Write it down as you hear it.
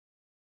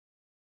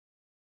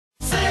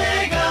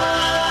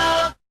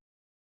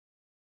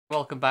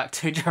Welcome back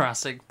to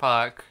Jurassic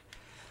Park.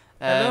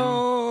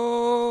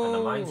 Hello! And the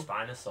mine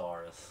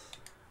Spinosaurus.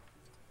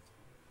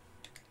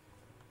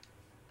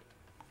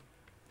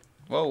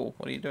 Whoa,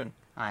 what are you doing?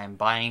 I am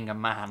buying a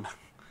man.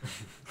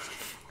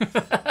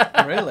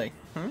 Really?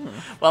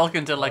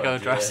 Welcome to Lego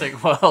dear.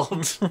 Jurassic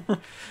World.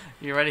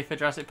 You ready for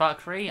Jurassic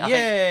Park 3?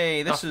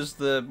 Yay! This is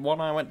the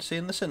one I went to see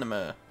in the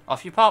cinema.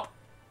 Off you pop.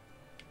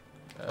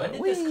 When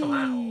did this come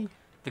out?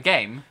 The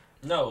game?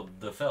 No,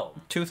 the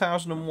film.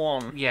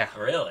 2001. Yeah.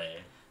 Really?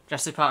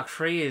 Jurassic Park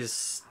 3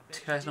 is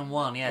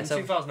 2001, yeah. In So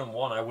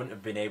 2001, I wouldn't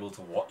have been able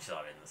to watch that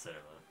in the cinema.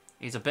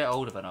 he's a bit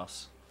older than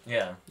us.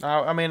 Yeah.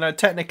 I mean,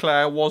 technically,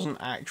 I wasn't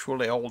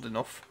actually old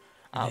enough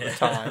at the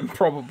time,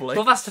 probably.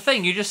 Well, that's the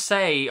thing. You just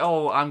say,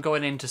 oh, I'm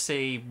going in to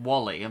see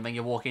Wall-E, and then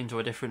you walk into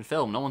a different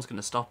film. No one's going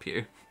to stop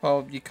you.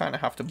 Well, you kind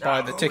of have to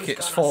buy the who's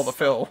tickets gonna for the stop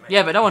film. me?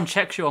 Yeah, but no one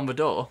checks you on the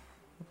door.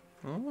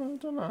 Oh, I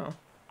don't know.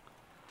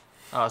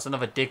 Oh, it's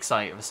another dig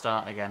site at the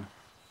start again.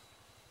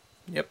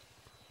 Yep.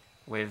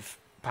 With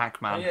Oh,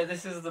 Pac-Man. yeah,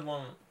 this is the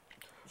one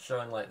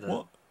showing like the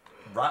What?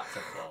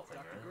 raptor claw thing,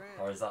 right?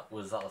 Or was that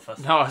the first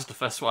one? No, that's the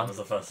first That one. was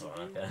the first one,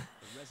 okay.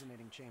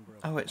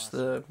 Oh, it's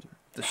the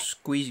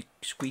squeaky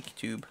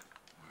tube.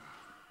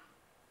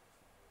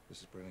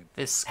 This is brilliant.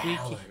 This squeaky.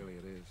 Hell. Really,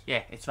 it is.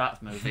 Yeah, it's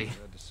that movie.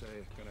 Sad to say,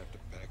 gonna have to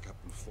pack up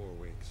in 4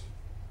 weeks.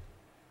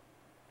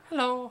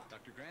 Hello.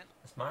 Dr. Grant?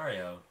 It's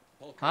Mario.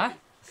 Hi.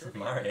 It's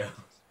Mario.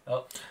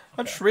 Oh.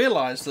 I just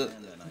realised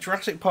that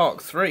Jurassic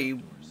Park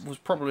 3 was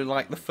probably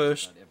like the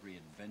first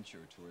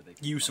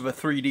use of a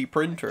 3D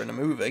printer in a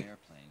movie.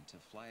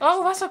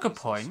 Oh, that's a good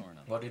point.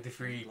 What did the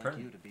 3D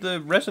print?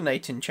 The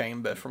resonating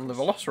chamber from the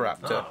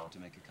Velociraptor. Oh.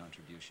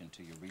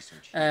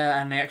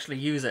 And they actually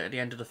use it at the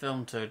end of the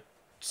film to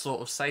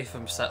sort of save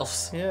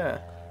themselves. Yeah.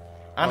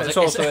 And Well, it's is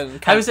also it- in...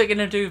 How's it going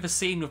to do the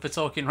scene with the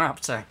talking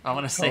raptor? I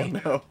want to see.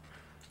 Oh,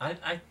 no.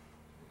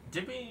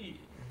 Did we...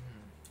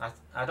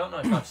 I don't know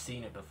if I've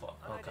seen it before.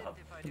 Oh, God.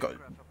 Got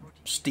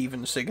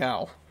Steven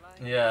Seagal.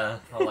 Yeah,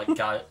 or like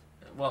Guy...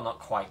 Well, not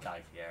quite Guy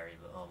Fieri,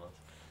 but almost.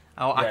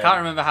 Oh, I Yeah. can't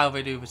remember how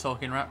they do the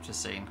talking raptor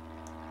scene.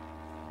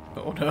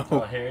 Oh, no. Oh,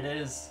 here it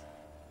is.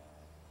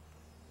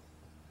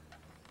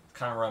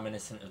 Kind of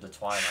reminiscent of the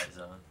Twilight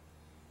Zone.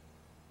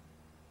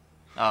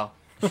 Oh.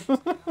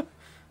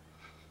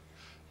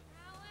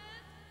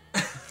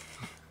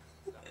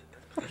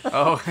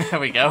 Oh, there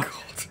we go.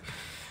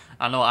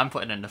 I know what I'm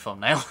putting in the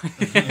thumbnail.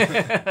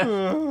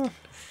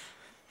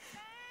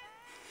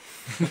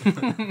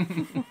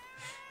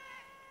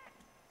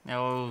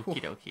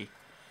 Okie dokie.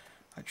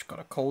 I just got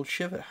a cold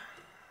shiver.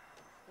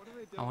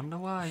 I wonder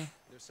why.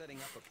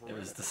 It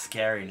was the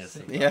scariness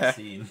of Yeah. that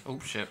scene. Oh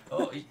shit.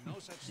 Oh, he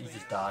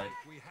just died.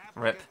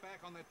 Rip.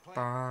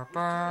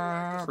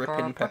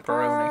 Ripping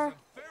pepperoni.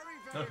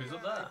 Oh, who's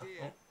up there?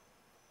 Oh.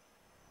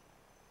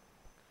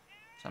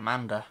 It's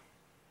Amanda.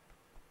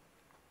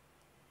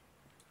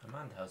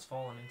 Amanda has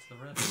fallen into the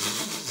river.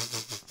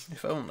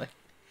 If only.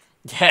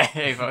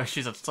 Yeah, but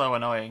she's so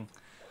annoying.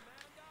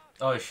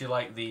 Oh, is she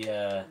like the,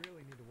 I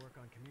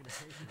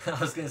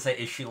was going to say,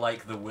 is she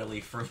like the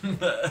Willy from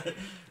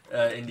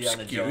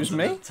Indiana Excuse Jones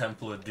me? and the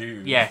Temple of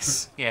Doom?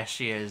 Yes, yes,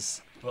 she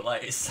is. But,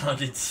 like, it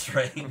sounded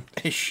strange.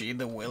 Is she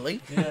the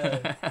Willy?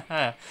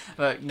 Yeah.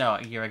 But no,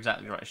 you're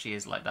exactly right. She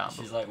is like that.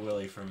 She's like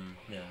Willy from,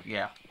 yeah.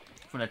 Yeah,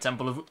 from the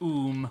Temple of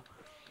Oom.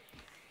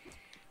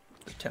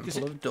 The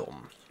Temple of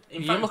Doom.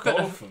 In You fact, look at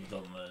the- both of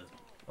them are...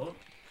 Oh,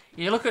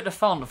 You look at the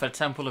font for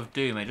Temple of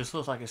Doom. It just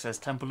looks like it says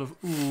Temple of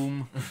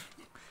Oom.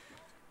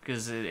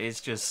 Because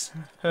it's just,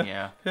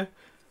 yeah.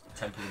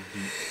 Temple of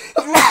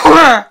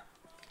Doom.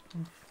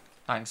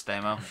 Thanks,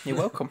 Damo. You're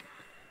welcome.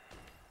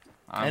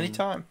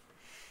 Anytime.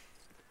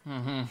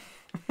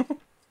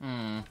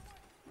 Mm-hmm.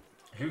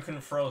 Who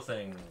can throw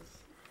things?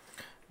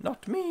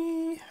 Not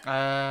me.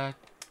 I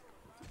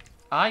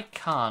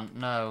can't.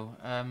 No.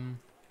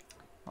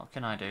 What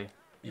can I do?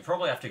 You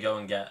probably have to go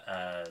and get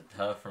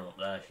her from up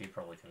there. She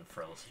probably can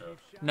throw stuff.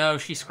 No,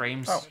 she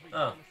screams. Oh.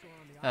 Oh,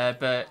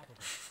 But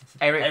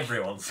Eric,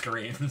 everyone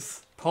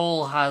screams.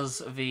 Paul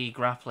has the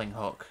grappling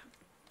hook,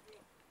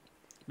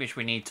 which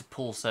we need to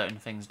pull certain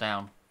things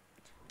down.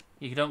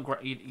 You don't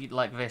you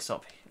like this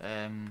up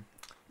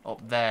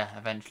there.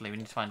 Eventually, we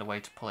need to find a way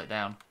to pull it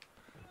down.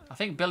 I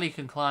think Billy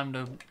can climb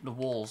the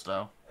walls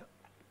though.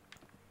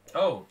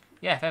 Oh,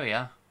 Yeah, there we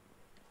are.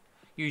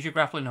 Use your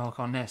grappling hook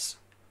on this.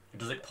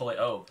 does it pull it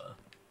over?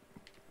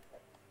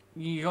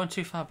 You're going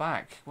too far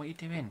back. What are you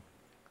doing?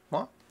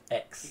 What?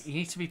 X. You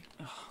need to be...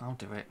 Oh, I'll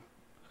do it.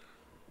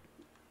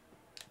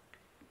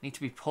 You need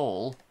to be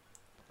Paul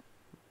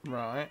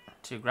Right.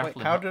 to Wait,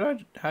 grappling how hook.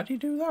 how do you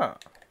do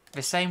that?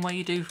 The same way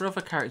you do for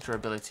other character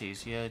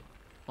abilities. You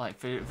like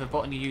for the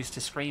button you use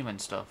to scream and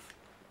stuff.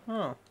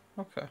 Oh,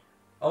 okay.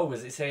 Oh,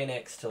 was it saying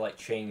X to like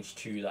change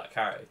to that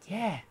character?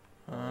 Yeah.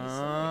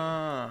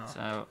 Ah,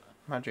 So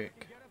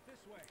magic.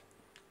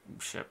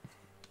 shit.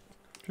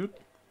 Good.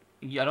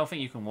 Yeah, I don't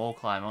think you can wall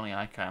climb. Only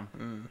I can.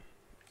 Mm.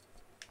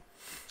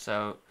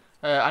 So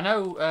I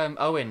know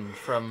Owen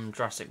from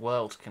Jurassic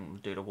World can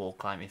do the wall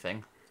climbing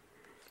thing.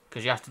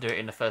 Because you have to do it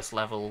in the first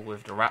level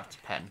with the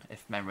raptor pen,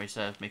 if memory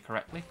serves me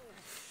correctly.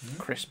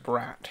 Chris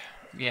Pratt.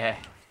 Yeah.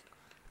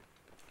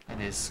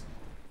 And his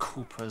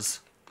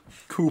Coopers.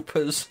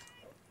 Coopers.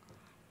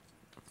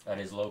 At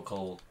his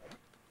local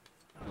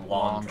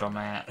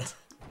Laundromat.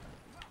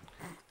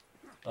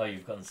 Oh,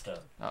 you've gone stone.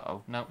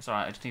 Uh-oh. No, it's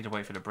alright. I just need to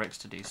wait for the bricks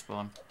to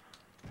despawn.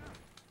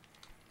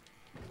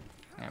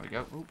 There we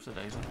go. Oops, a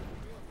daisy.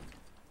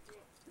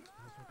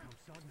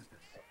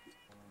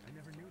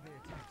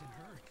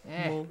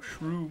 Yeah.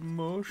 Mushroom,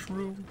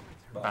 mushroom.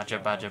 Badger,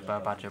 badger,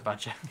 badger,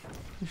 badger.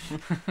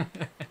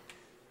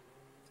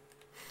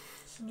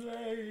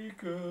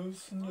 Snake, oh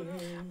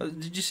snake.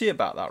 Did you see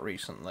about that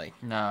recently?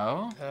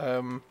 No.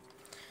 I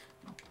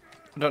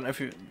don't know if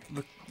you...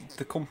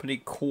 The company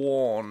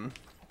Quorn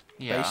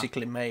Yeah.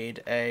 basically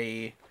made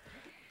a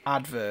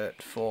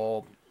advert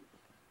for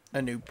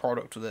a new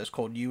product that's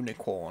called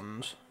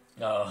Unicorns.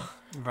 Oh.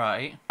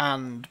 Right.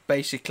 And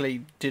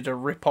basically did a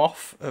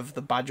rip-off of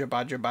the badger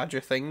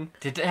thing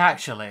Did it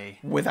actually?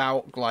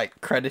 without, like,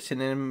 crediting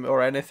him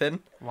or anything.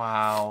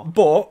 Wow.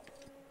 But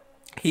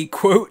he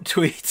quote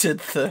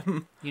tweeted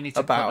them You need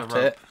to about cut the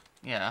rope. it.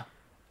 Yeah.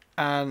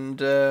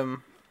 And,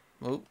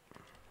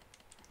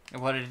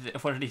 What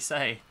did he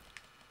say?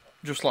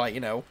 just like,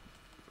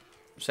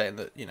 saying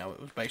that, it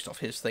was based off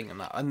his thing and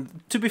that.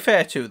 And to be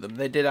fair to them,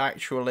 they did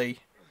actually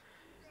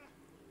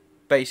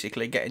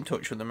basically get in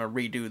touch with him and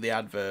redo the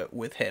advert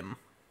with him.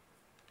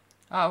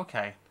 Oh,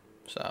 okay.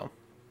 So,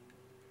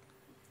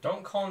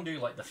 Don't Con do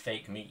like the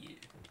fake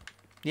meat?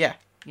 yeah.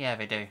 Yeah,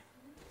 they do.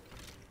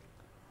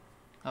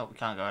 Oh, we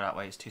can't go that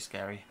way. It's too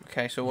scary.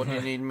 Okay, so what do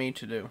you need me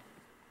to do?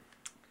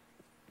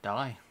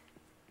 Die.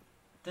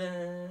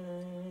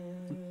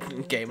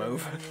 Game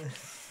over.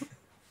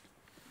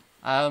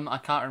 I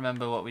can't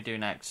remember what we do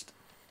next.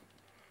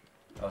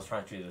 I was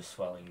trying to do the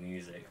swelling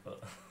music,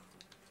 but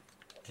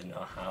didn't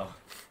know how.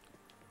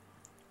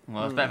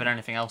 Well, it's better than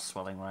anything else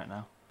swelling right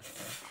now.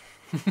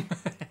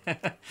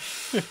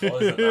 Well,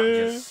 isn't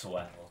that just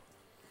swell?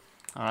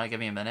 Alright, give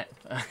me a minute.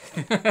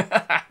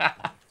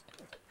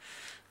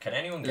 Can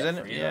anyone Is get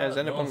any, free? yeah, is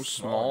No anyone one's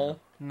small?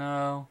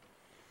 No.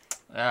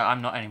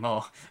 I'm not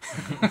anymore.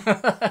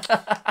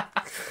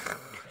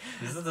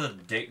 Is this a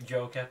dick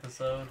joke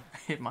episode?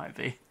 It might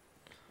be.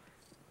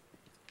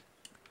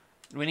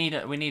 We need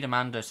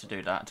Amanda to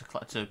do that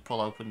to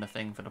pull open the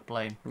thing for the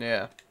plane.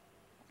 Yeah.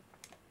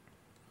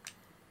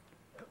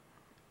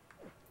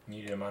 You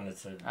need Amanda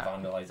to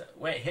vandalize it.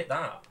 Wait, hit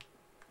that.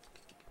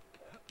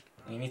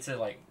 You need to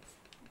like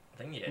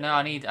thing it. No,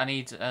 I need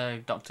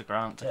Dr.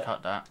 Grant to Yeah.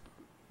 cut that.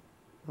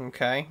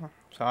 Okay,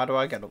 so how do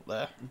I get up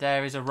there?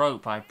 There is a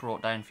rope I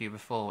brought down for you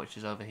before, which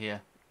is over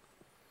here.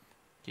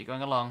 Keep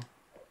going along.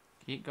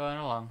 Keep going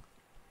along.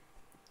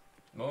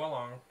 Move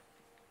along.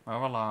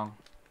 Move along.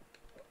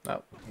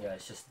 Oh. Yeah,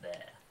 it's just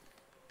there.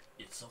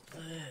 It's up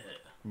there.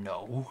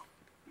 No.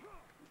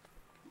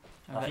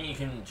 I think you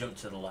can jump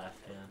to the left.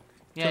 Yeah.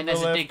 Yeah, To there's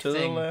the a left, dig to the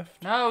thing.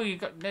 left. No,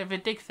 there's a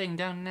dig thing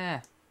down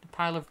there. The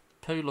pile of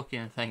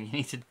poo-looking thing. You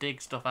need to dig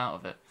stuff out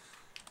of it.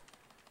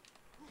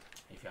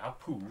 If you have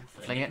poo,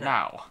 Fling it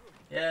now.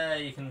 Yeah,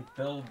 you can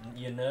build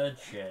your nerd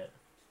shit.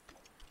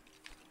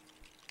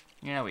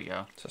 There we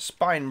go. It's a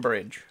spine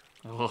bridge.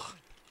 Ugh.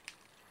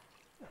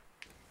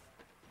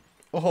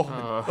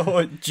 Oh, oh,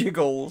 it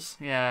jiggles.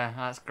 Yeah,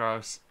 that's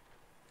gross.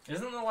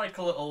 Isn't there like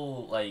a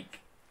little like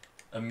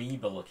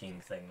amoeba-looking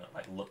thing that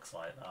like looks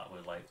like that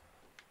with like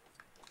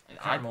I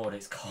can't remember what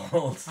it's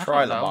called. I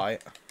don't know.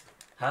 Trilobite.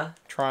 Huh?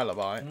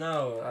 Trilobite.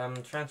 No,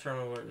 I'm trying to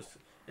remember what it was.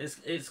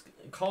 It's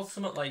called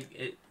something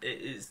like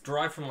it's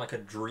derived from like a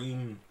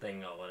dream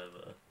thing or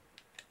whatever.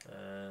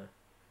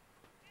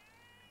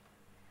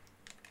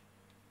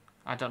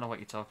 I don't know what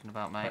you're talking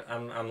about, mate.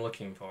 I'm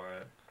looking for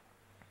it.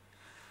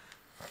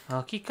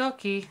 Okie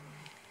dokie.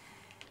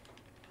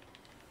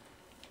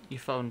 Your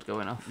phone's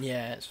going off.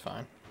 Yeah, it's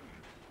fine.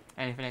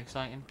 Anything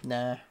exciting?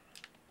 Nah.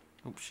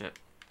 Oops, shit.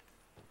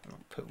 Oh,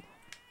 poo.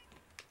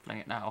 Fling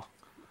it now.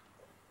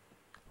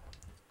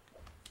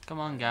 Come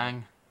on,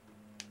 gang.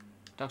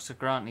 Dr.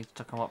 Grant needs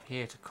to come up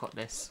here to cut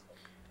this.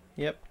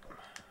 Yep.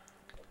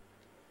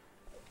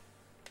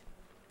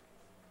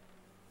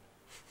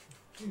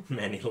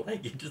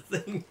 Many-legged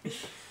thing.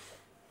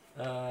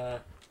 Oh,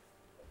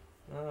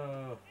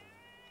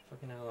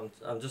 fucking hell!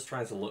 I'm just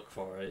trying to look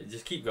for it.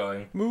 Just keep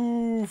going.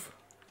 Move.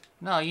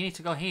 No, you need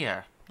to go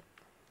here.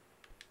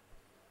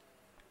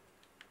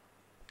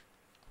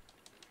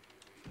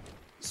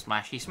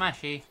 Smashy,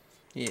 smashy.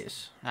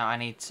 Yes. Now I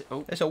need to...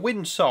 Oh, It's a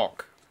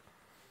windsock.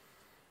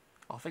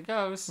 off it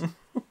goes.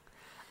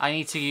 I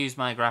need to use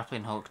my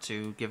grappling hook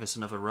to give us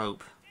another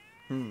rope.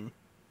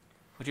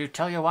 Would you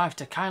tell your wife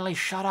to kindly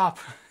shut up?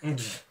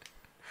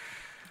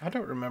 I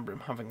don't remember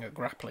him having a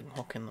grappling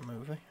hook in the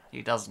movie.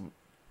 He doesn't.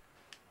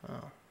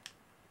 Oh.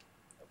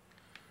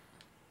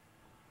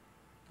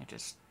 You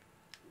just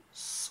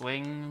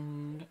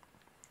swing.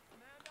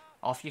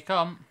 Off you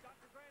come.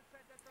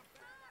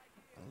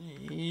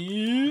 Yep.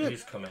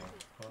 Who's coming?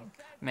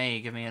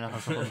 Me, give me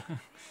another one.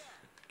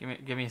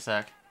 give me a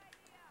sec.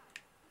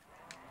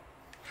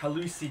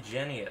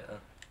 Hallucigenia.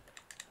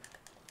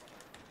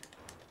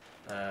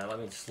 Let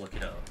me just look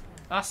it up.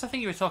 That's the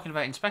thing you were talking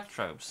about in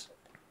Spectrobes.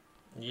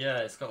 Yeah,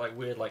 it's got like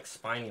weird, like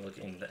spiny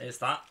looking. Is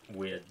that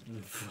weird?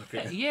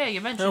 Fucking- Yeah,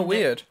 you mentioned Oh, it.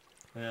 weird.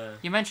 yeah.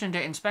 You mentioned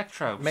it in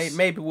Spectrobes.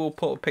 Maybe we'll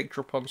put a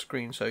picture up on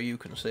screen so you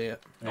can see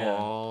it.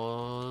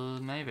 Or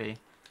maybe.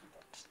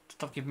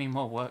 Stop giving me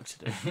more work to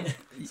do.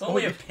 It's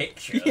only a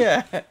picture.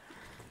 Yeah.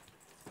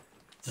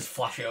 Just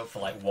flash it up for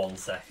like 1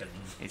 second.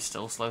 It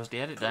still slows the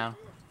edit down.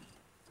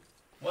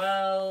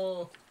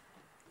 Well,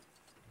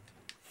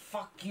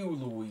 fuck you,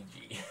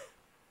 Luigi.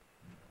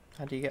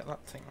 How do you get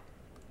that thing?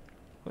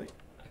 I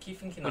keep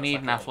thinking We that's need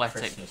like an a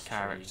athletic Christmas tree.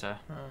 character.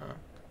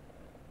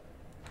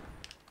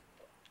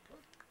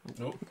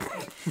 Nope.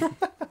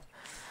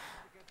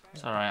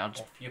 It's alright,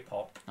 Off you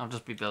pop. I'll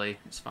just be Billy.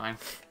 It's fine.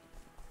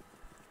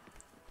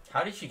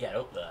 How did she get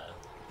up there?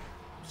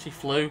 She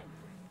flew.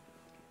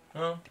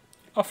 Oh.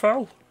 I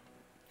fell.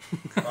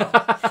 Cooper's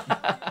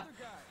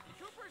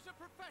a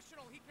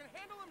professional. He can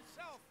handle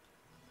himself.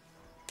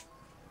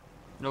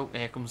 Nope,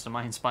 here comes the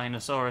Main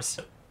Spinosaurus.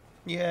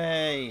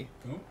 Yay.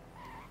 Ooh.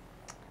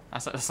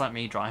 That's like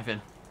me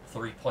driving.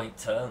 3-point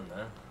turn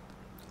there.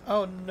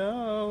 Oh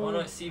no. Oh no,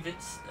 it's Steven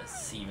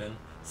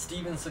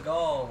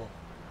Seagal.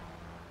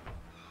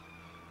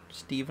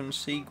 Steven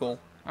Seagal.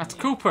 That's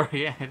Cooper,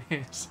 yeah it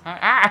is.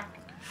 Ah!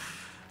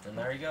 And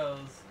there he goes.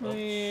 Oh,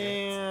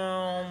 shit.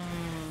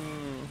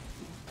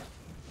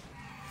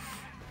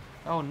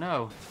 Oh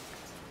no.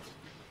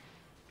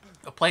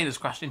 A plane has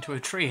crashed into a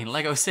tree in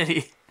Lego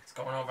City. It's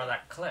going over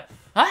that cliff.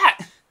 Ah!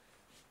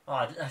 Oh,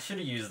 I should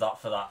have used that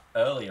for that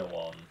earlier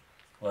one,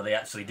 where they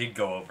actually did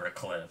go over a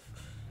cliff.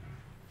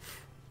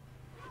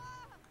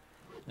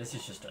 This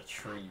is just a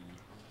tree.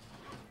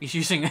 He's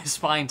using his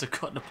spine to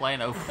cut the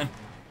plane open.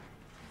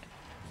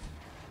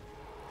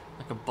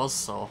 Like a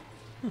buzzsaw.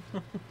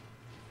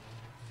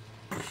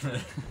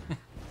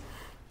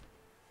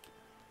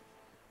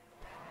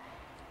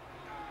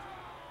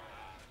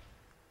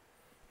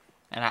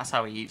 And that's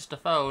how he eats the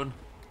phone.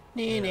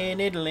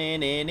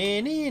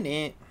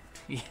 Uh-oh.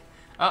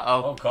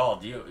 Oh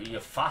god, you're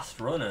fast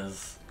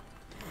runners.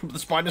 The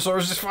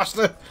Spinosaurus is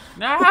faster.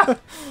 No!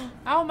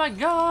 Oh my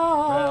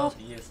god! Well,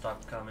 you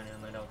stop coming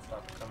and they don't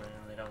stop coming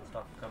and they don't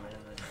stop coming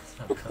and they don't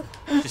stop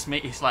coming. Just me,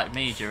 it's like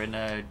me during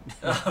Oh,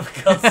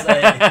 for God's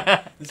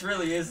sake. This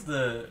really is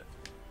the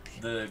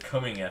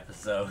coming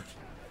episode.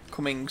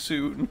 Coming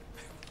soon.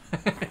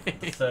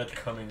 The third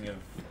coming of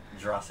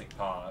Jurassic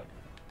Park.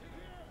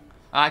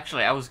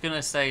 Actually, I was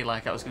gonna say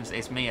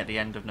it's me at the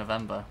end of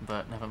November,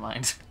 but never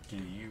mind. Do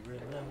you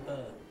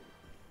remember?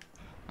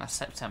 That's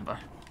September.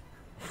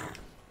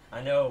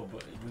 I know,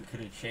 but we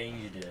could have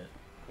changed it.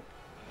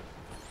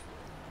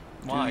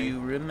 Why? Do you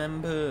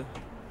remember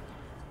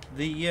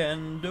the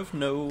end of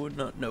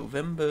not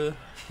November?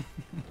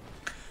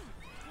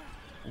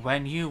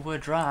 When you were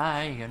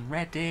dry and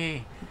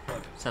ready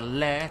to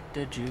let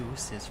the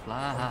juices I'm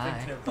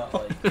fly. thinking of that,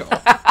 like...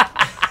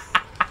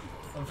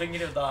 I'm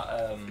thinking of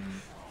that,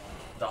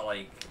 that,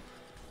 like,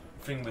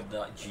 thing with,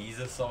 like,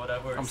 Jesus or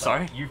whatever. I'm It's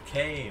sorry? like, you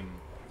came.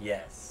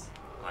 Yes,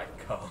 I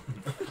come.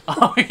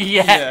 Oh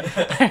yeah,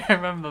 Yeah. I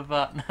remember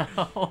that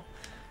now.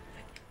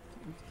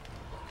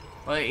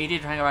 Well, he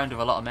did hang around with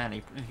a lot of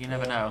men. You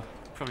never Yeah. know.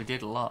 Probably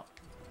did a lot.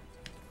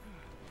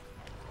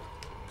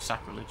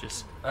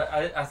 Sacrilegious.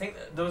 I think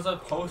there was a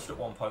post at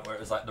one point where it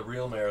was like the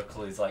real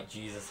miracle is like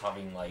Jesus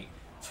having like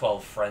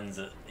 12 friends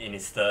in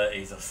his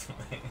 30s or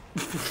something.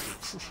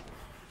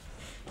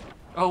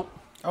 Oh,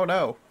 Oh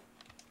no.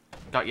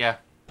 got ya.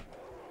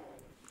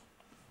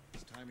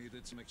 It's time you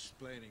did some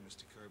explaining,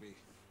 Mr. Kirby.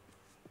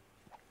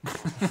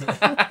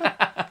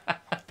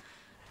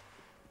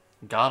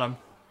 Got him.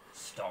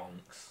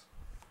 Stonks.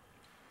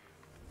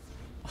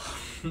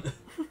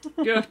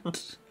 Good.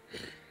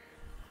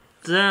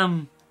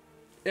 Damn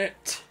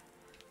it.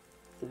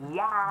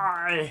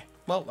 Why?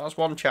 Well, that's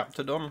one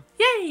chapter done.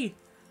 Yay!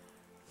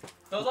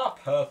 Those are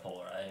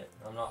purple, right?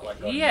 I'm not like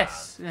going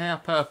Yes. Yeah,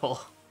 purple.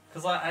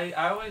 Because I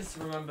always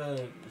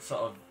remember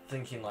sort of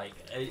thinking like,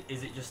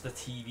 is it just the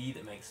TV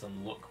that makes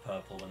them look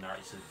purple when they're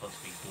actually supposed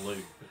to be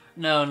blue?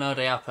 No,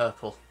 they are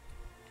purple.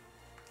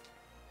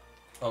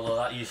 Although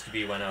that used to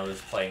be when I was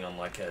playing on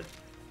like a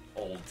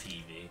old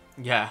TV.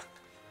 Yeah.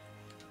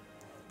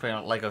 Putting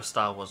on Lego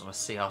Star Wars on a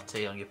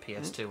CRT on your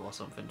PS2 or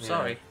something. Yeah.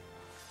 Sorry.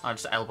 I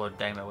just elbowed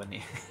Damo in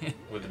the...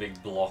 With a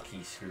big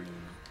blocky screen.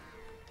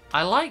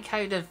 I like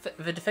how the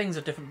things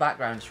have different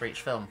backgrounds for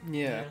each film.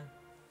 Yeah.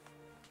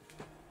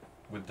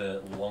 With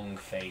the long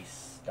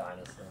face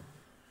dinosaur.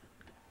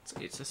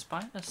 It's a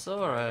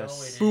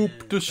Spinosaurus. No, it Boop is,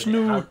 the but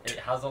snoot. It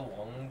has a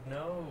long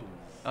nose.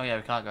 Oh yeah,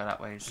 we can't go that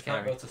way. It's You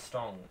can't scary. go to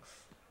stonks.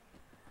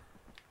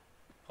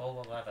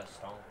 All the leather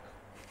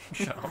stonks.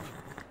 Shut up.